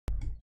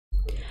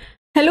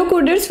Hello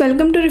coders,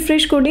 welcome to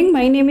Refresh Coding.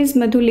 My name is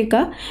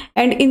Madhulika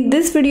and in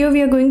this video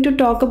we are going to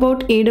talk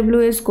about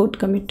AWS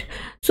CodeCommit.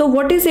 So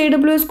what is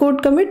AWS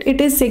CodeCommit?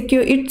 It is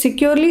secure. It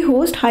securely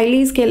hosts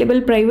highly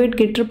scalable private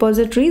Git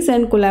repositories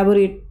and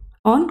collaborate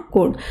on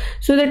code.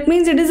 So that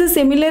means it is a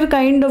similar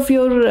kind of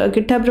your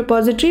GitHub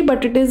repository,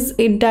 but it is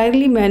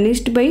entirely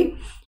managed by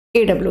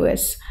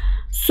AWS.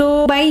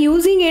 So by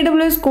using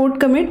AWS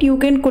CodeCommit, you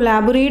can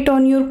collaborate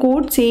on your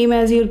code same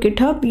as your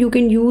GitHub. You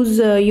can use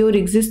your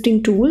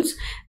existing tools,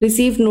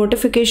 receive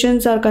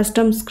notifications or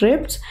custom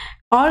scripts,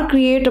 or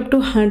create up to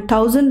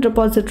 1,000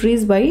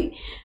 repositories by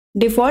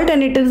default,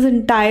 and it is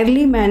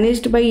entirely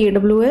managed by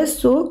AWS.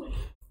 So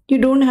you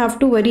don't have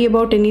to worry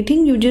about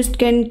anything. You just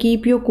can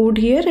keep your code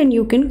here and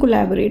you can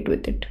collaborate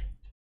with it.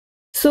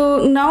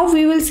 So now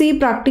we will see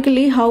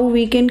practically how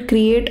we can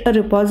create a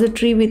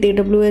repository with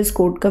AWS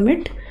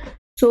CodeCommit.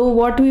 So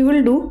what we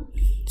will do,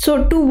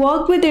 so to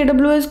work with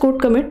AWS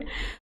CodeCommit,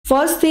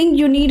 first thing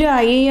you need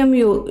a IAM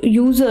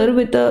user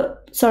with a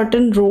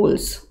certain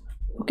roles.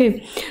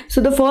 Okay, so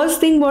the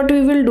first thing what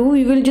we will do,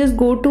 we will just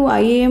go to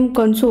IAM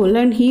console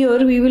and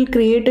here we will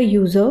create a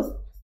user.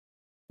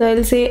 So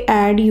I'll say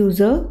add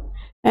user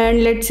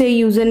and let's say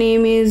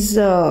username is,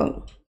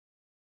 I'll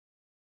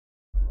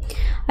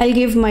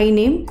give my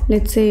name,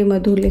 let's say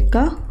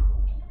Madhulika,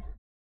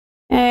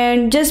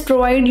 and just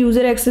provide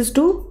user access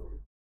to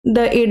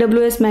the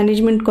AWS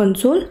management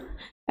console,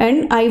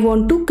 and I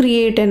want to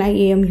create an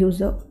IAM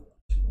user.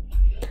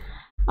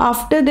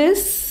 After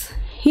this,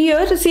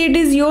 here see, it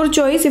is your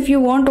choice. If you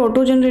want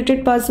auto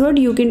generated password,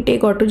 you can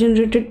take auto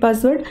generated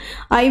password.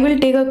 I will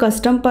take a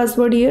custom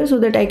password here so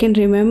that I can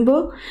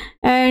remember.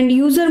 And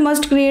user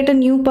must create a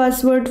new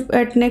password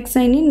at next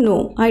sign in.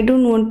 No, I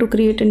don't want to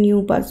create a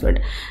new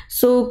password.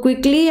 So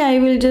quickly I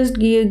will just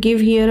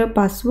give here a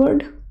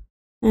password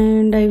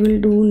and I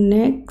will do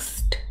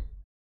next.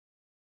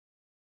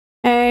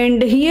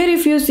 And here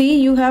if you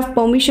see, you have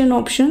permission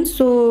options.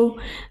 So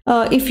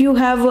if you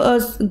have a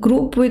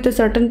group with a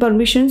certain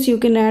permissions, you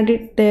can add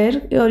it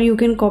there, or you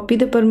can copy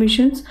the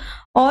permissions,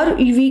 or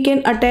we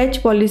can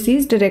attach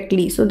policies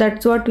directly. So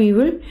that's what we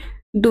will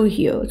do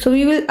here. So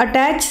we will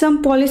attach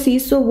some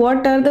policies. So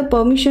what are the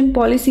permission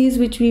policies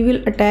which we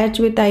will attach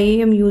with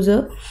IAM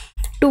user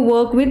to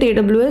work with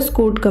AWS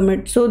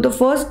CodeCommit? So the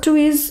first two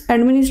is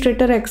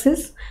administrator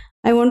access.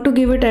 I want to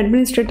give it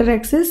administrator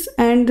access,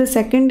 and the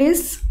second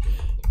is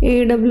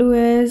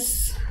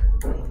AWS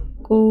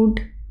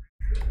CodeCommit.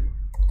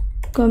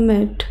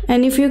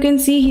 And if you can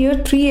see here,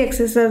 3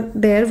 access are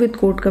there with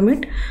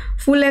CodeCommit: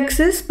 full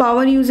access,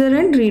 power user,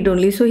 and read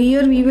only. So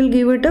here we will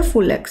give it a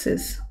full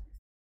access.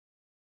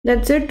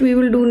 That's it. We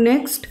will do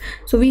next.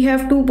 So we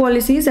have 2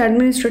 policies,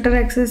 administrator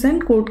access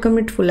and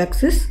CodeCommit full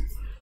access.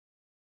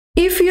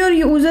 If your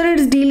user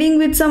is dealing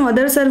with some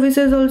other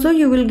services also,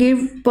 you will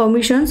give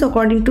permissions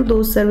according to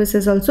those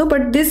services also.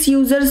 But this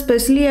user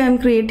especially I am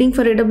creating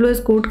for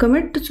AWS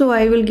CodeCommit, so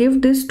I will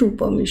give this 2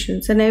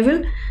 permissions and I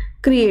will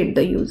create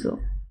the user.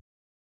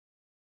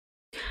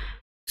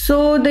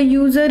 So the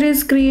user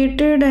is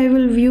created. I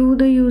will view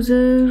the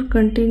user,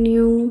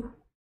 continue.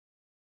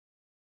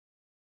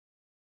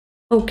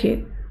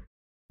 Okay.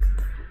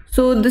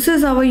 So this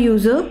is our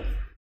user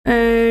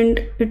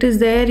and it is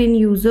there in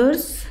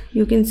users.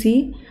 You can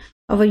see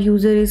our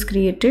user is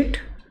created.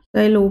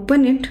 I'll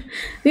open it.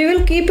 We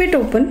will keep it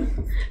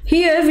open.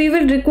 Here we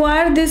will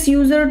require this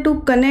user to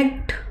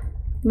connect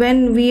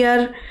when we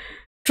are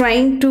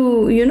trying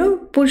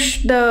to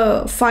push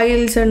the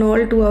files and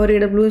all to our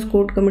AWS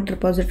CodeCommit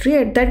repository.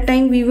 At that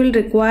time we will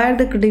require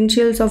the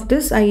credentials of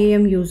this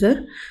IAM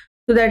user.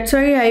 So that's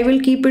why I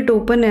will keep it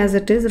open as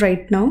it is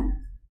right now.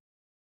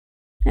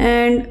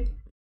 And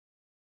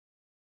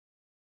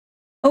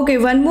okay,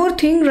 one more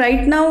thing.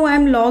 Right now I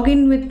am logged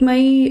in with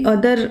my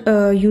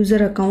other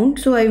user account,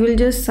 so I will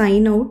just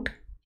sign out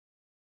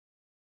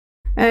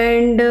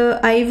and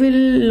I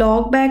will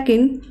log back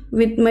in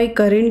with my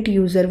current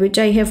user which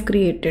I have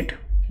created,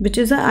 which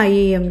is a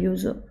IAM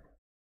user.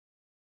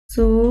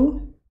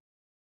 So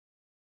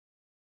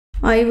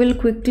I will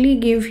quickly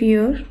give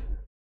here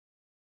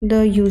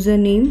the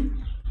username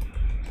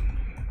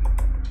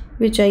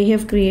which I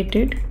have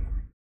created.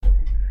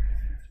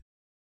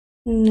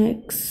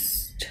 Next.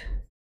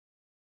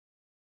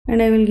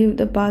 And I will give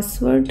the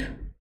password,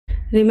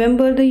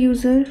 remember the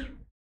user,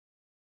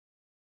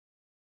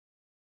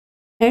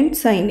 and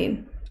sign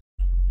in.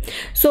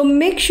 So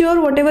make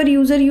sure whatever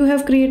user you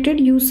have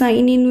created, you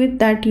sign in with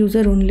that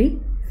user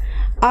only.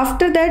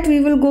 After that we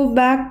will go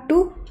back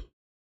to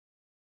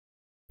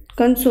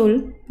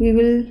console. We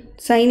will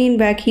sign in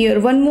back here.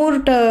 One more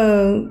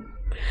tab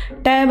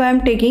I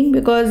am taking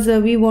because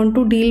we want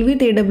to deal with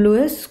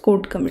AWS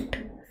CodeCommit.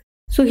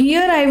 So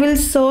here I will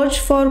search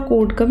for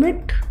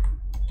CodeCommit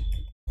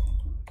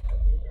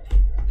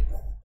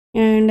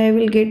and I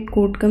will get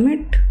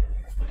CodeCommit.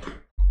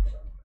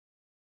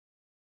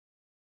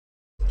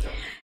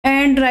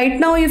 And right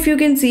now if you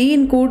can see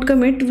in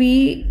CodeCommit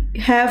we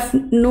have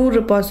no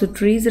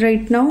repositories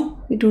right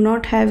now. We do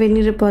not have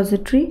any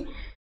repository.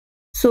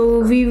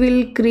 So we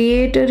will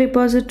create a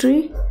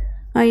repository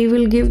I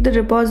will give the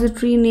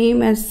repository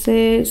name as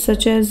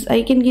such as,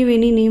 I can give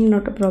any name,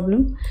 not a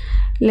problem.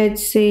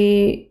 Let's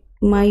say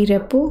my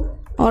repo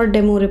or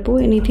demo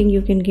repo, anything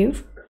you can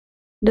give.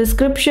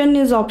 Description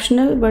is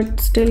optional, but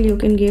still you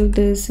can give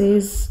this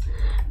is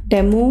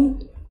demo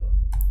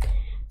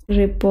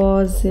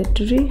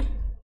repository.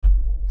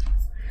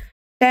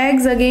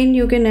 Tags again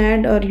you can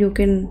add or you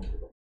can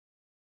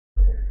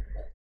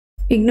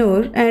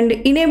ignore, and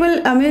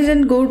enable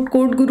Amazon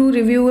Code Guru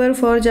reviewer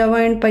for Java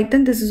and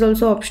Python. This is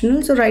also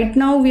optional. So right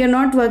now we are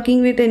not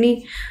working with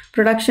any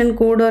production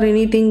code or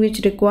anything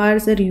which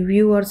requires a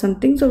review or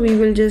something, so we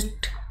will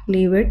just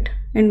leave it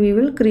and we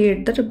will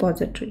create the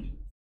repository.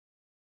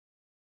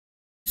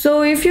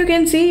 So if you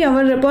can see,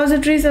 our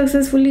repository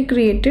successfully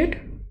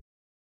created,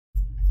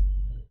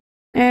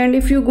 and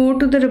if you go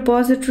to the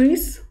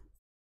repositories,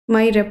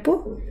 my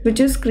repo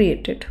which is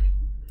created.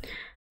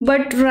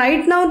 But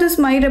right now this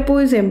my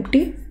repo is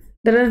empty.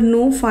 There are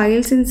no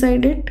files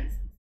inside it.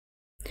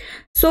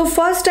 So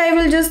first I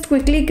will just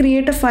quickly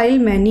create a file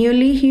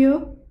manually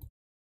here.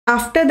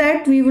 After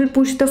that we will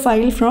push the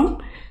file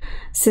from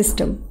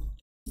system.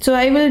 So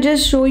I will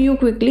just show you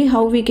quickly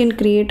how we can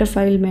create a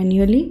file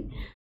manually.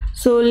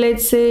 So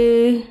let's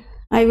say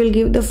I will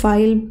give the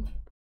file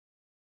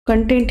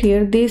content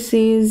here. This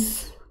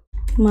is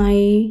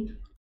my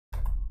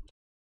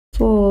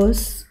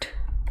first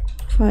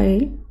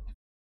file,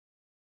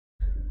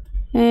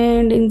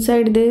 and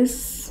inside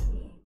this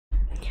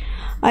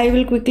I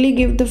will quickly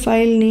give the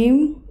file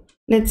name.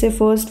 Let's say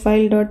first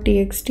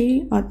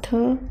file.txt,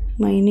 author,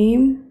 my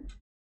name,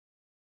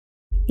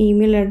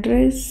 email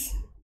address,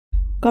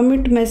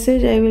 commit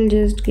message I will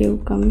just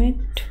give commit,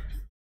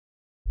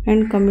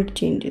 and commit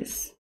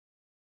changes.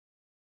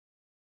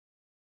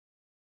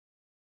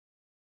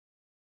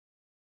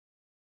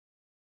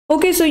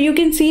 Okay, so you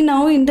can see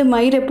now in the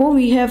my repo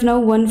we have now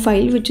one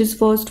file which is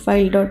first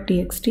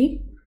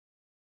file.txt.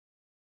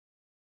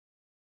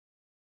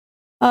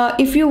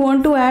 If you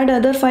want to add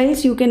other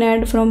files, you can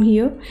add from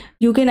here.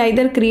 You can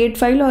either create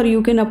file or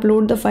you can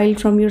upload the file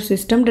from your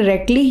system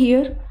directly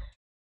here,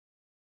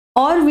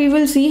 or we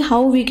will see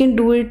how we can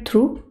do it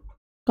through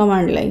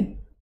command line,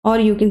 or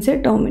you can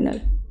say terminal.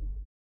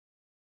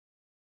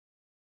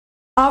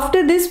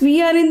 After this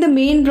we are in the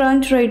main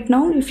branch right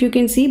now. If you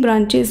can see,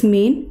 branch is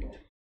main,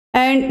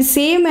 and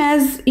same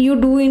as you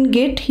do in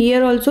Git,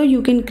 here also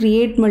you can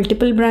create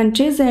multiple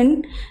branches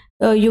and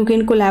you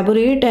can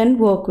collaborate and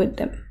work with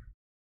them.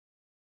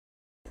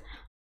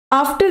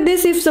 After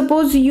this, if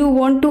suppose you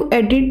want to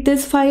edit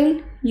this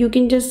file, you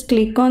can just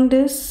click on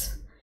this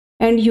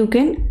and you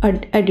can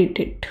edit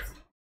it.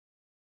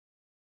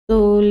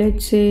 So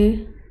let's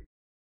say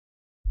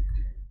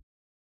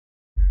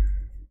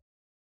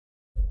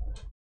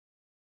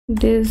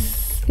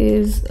this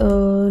is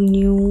a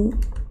new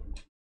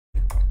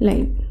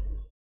line.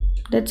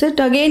 That's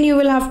it. Again you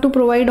will have to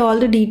provide all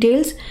the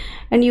details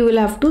and you will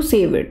have to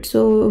save it.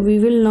 So we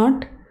will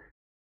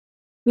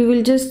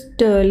just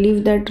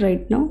leave that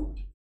right now.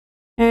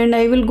 And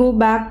I will go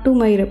back to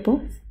my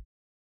repo.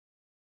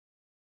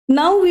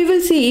 Now we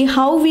will see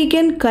how we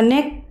can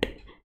connect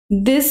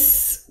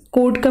this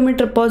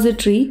CodeCommit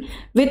repository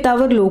with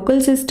our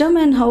local system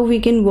and how we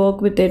can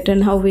work with it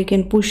and how we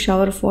can push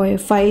our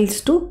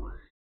files to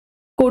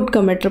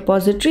CodeCommit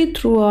repository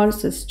through our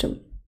system.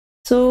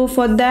 So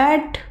for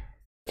that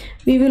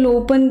we will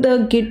open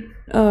the Git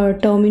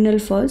terminal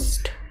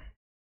first,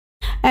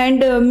 and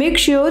make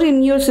sure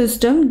in your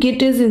system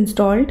Git is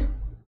installed.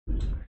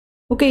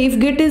 Okay, if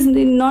Git is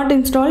not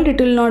installed,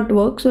 it will not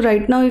work. So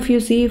right now if you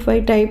see, if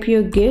I type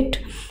here Git,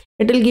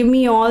 it will give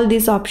me all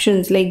these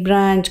options like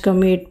branch,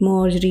 commit,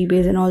 merge,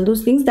 rebase and all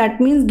those things.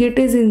 That means Git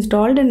is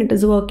installed and it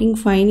is working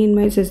fine in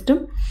my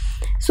system,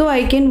 so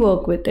I can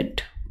work with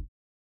it.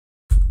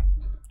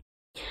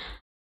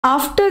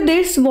 After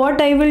this,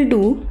 what I will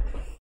do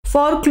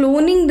for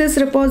cloning this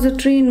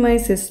repository in my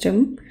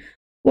system,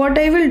 what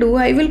I will do,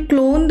 I will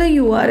clone the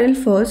URL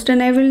first,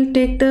 and I will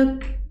take the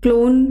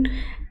clone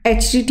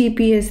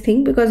HTTPS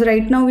thing, because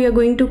right now we are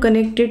going to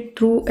connect it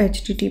through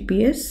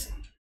HTTPS,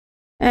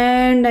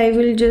 and I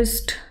will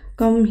just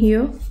come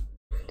here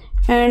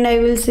and I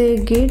will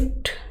say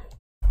git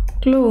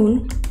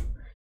clone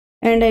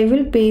and I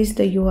will paste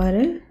the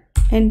URL,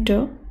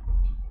 enter.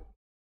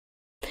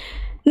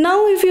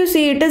 Now if you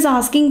see, it is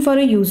asking for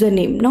a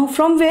username. Now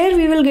from where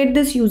we will get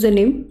this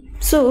username?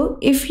 So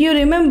if you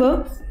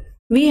remember,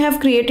 we have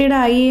created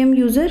a IAM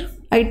user.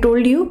 I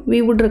told you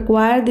we would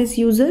require this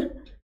user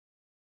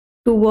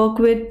to work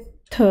with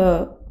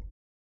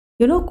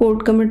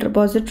CodeCommit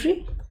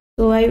repository.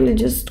 So I will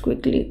just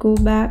quickly go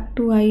back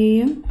to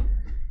IAM,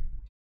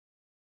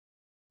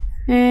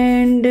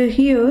 and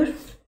here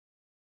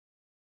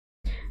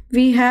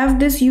we have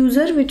this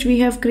user which we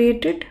have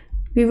created.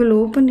 We will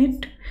open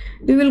it.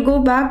 We will go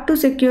back to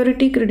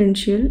security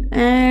credential,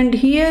 and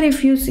here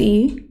if you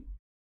see,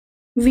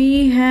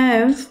 we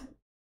have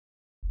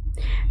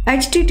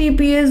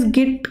HTTPS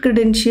Git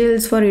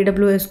credentials for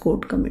AWS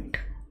CodeCommit.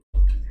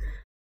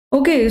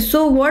 Okay,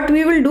 so what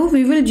we will do,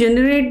 we will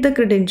generate the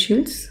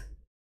credentials.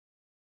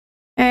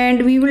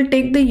 and we will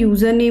take the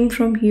username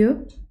from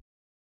here.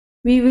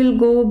 We will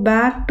go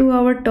back to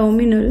our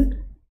terminal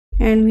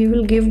and we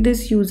will give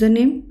this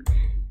username,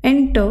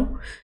 enter.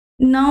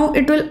 Now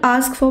it will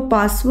ask for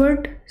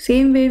password.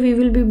 Same way we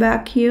will be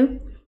back here.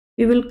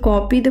 We will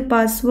copy the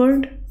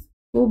password,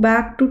 go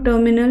back to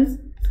terminal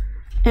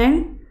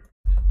and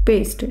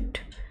paste it.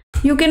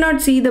 You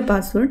cannot see the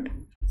password.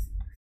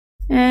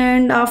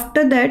 And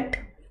after that,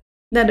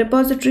 the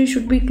repository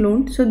should be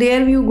cloned. So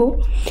there you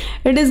go.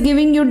 It is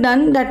giving you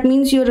done. That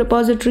means your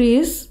repository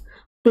is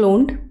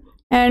cloned.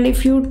 And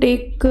if you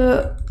take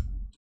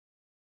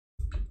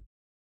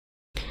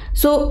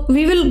so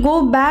we will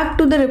go back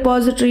to the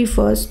repository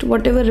first,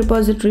 whatever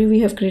repository we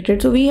have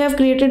created. So we have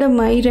created a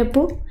my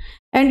repo,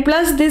 and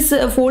plus this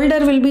folder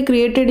will be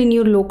created in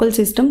your local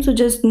system. So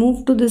just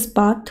move to this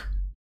path,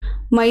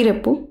 my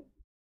repo,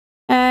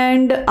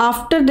 and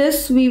after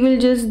this we will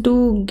just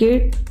do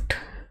git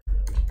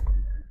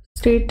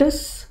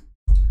status.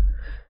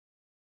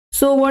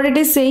 So what it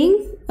is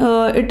saying,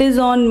 it is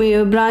on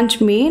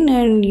branch main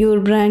and your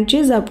branch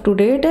is up to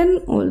date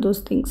and all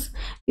those things.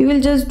 We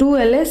will just do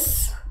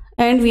ls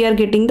and we are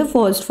getting the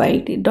first file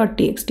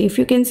 .txt. If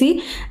you can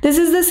see, this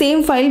is the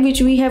same file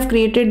which we have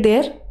created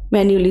there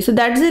manually. So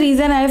that's the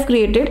reason I have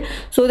created,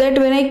 so that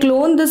when I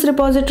clone this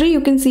repository,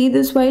 you can see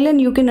this file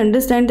and you can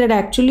understand that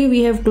actually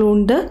we have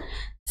cloned the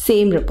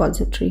same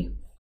repository.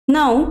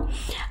 Now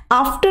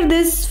after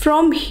this,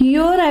 from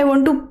here I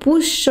want to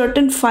push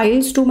certain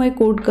files to my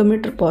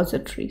CodeCommit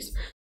repositories.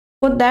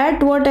 For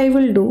that, what I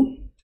will do,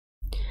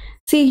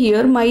 see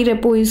here my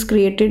repo is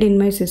created in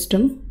my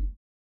system.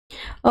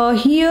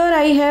 Here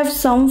I have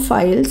some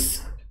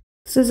files.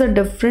 This is a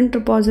different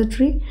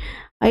repository.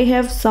 I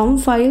have some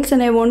files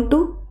and I want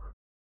to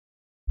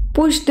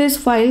push these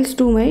files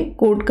to my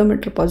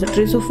CodeCommit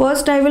repository. So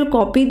first I will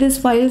copy these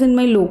files in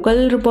my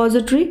local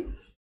repository,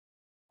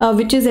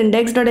 which is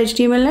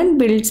index.html and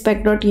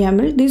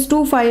buildspec.yaml. These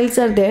two files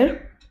are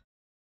there,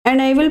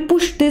 and I will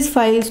push these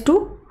files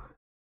to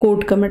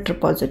CodeCommit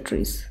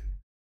repositories.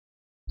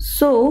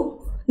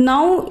 So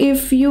now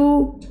if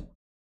you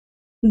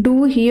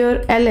do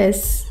here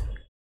ls,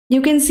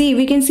 you can see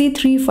we can see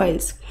 3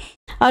 files.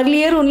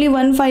 Earlier only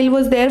one file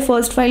was there,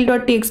 first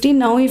file.txt.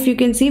 Now if you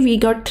can see, we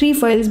got 3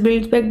 files,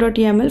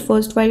 buildspec.yaml,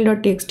 first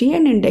file.txt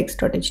and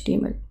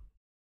index.html.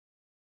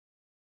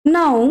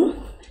 Now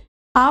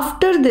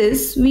after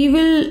this we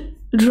will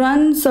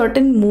run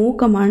certain more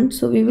commands.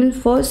 So we will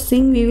first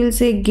thing, we will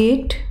say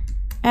git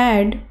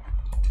add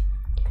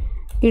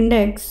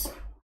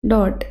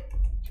index.html.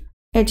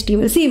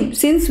 See,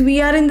 since we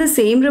are in the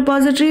same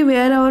repository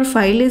where our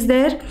file is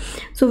there,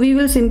 so we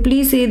will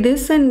simply say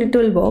this and it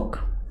will work.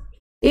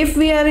 If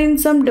we are in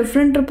some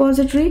different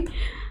repository,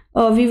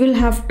 we will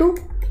have to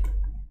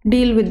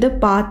deal with the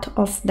path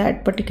of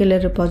that particular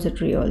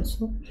repository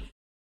also.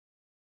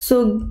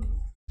 So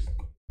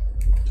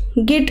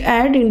git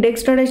add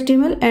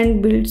index.html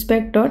and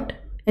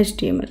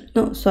buildspec.html.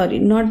 No, sorry,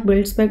 not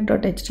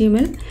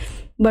buildspec.html,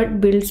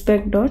 but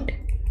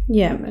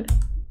buildspec.yaml.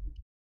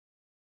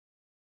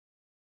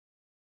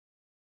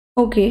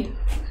 Okay,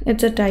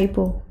 it's a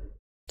typo,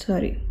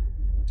 sorry.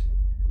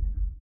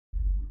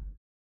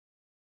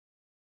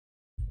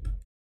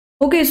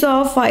 Okay, so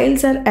our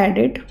files are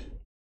added.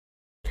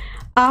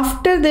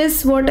 After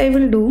this, what I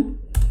will do,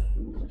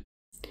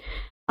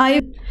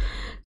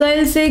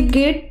 I'll say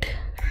git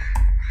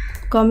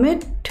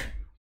commit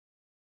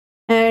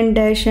and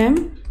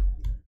 -m,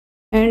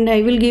 and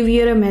I will give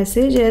here a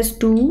message as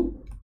 2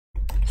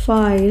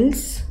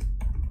 files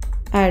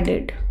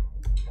added.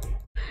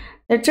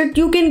 That's it.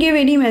 You can give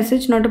any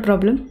message, not a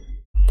problem.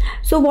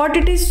 So what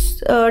it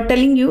is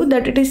telling you,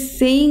 that it is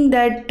saying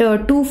that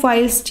 2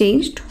 files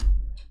changed.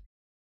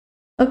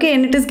 Okay,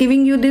 and it is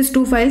giving you these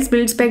 2 files,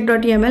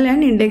 buildspec.yaml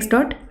and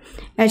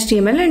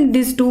index.html, and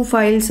these 2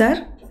 files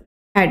are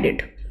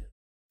added.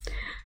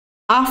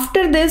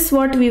 After this,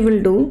 what we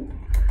will do,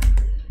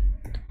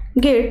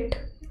 git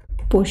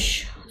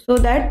push, so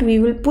that we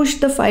will push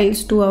the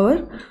files to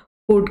our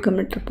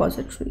CodeCommit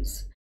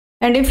repositories.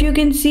 And if you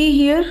can see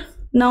here,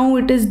 now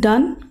it is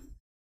done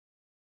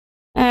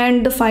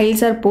and the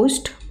files are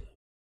pushed.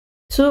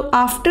 So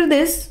after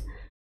this,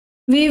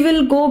 we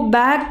will go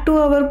back to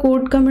our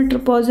CodeCommit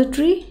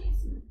repository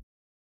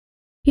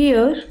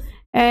here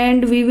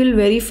and we will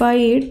verify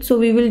it. So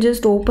we will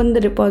just open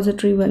the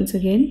repository once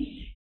again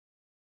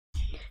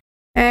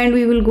and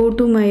we will go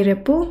to my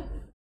repo,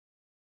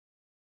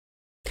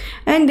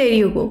 and there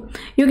you go.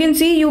 You can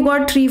see you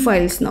got 3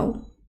 files now.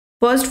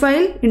 First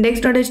file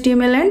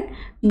index.html and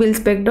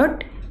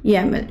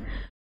buildspec.yaml.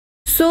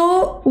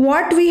 So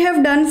what we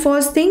have done,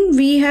 first thing,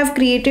 we have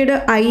created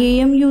a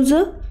IAM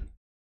user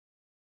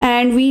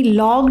and we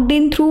logged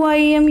in through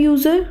IAM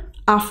user.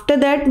 After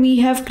that, we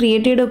have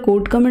created a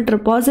CodeCommit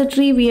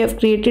repository. We have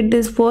created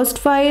this first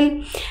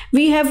file.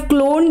 We have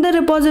cloned the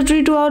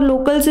repository to our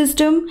local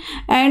system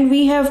and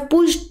we have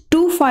pushed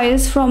 2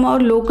 files from our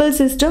local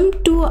system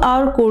to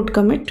our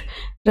CodeCommit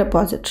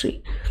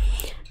repository.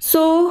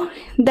 So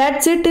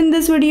that's it in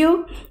this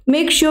video.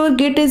 Make sure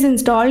Git is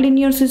installed in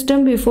your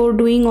system before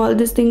doing all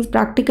these things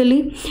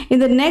practically. In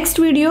the next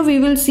video, we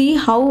will see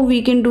how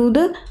we can do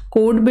the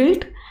code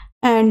build.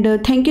 And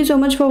thank you so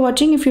much for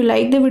watching. If you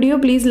like the video,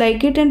 please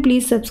like it and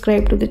please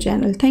subscribe to the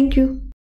channel. Thank you.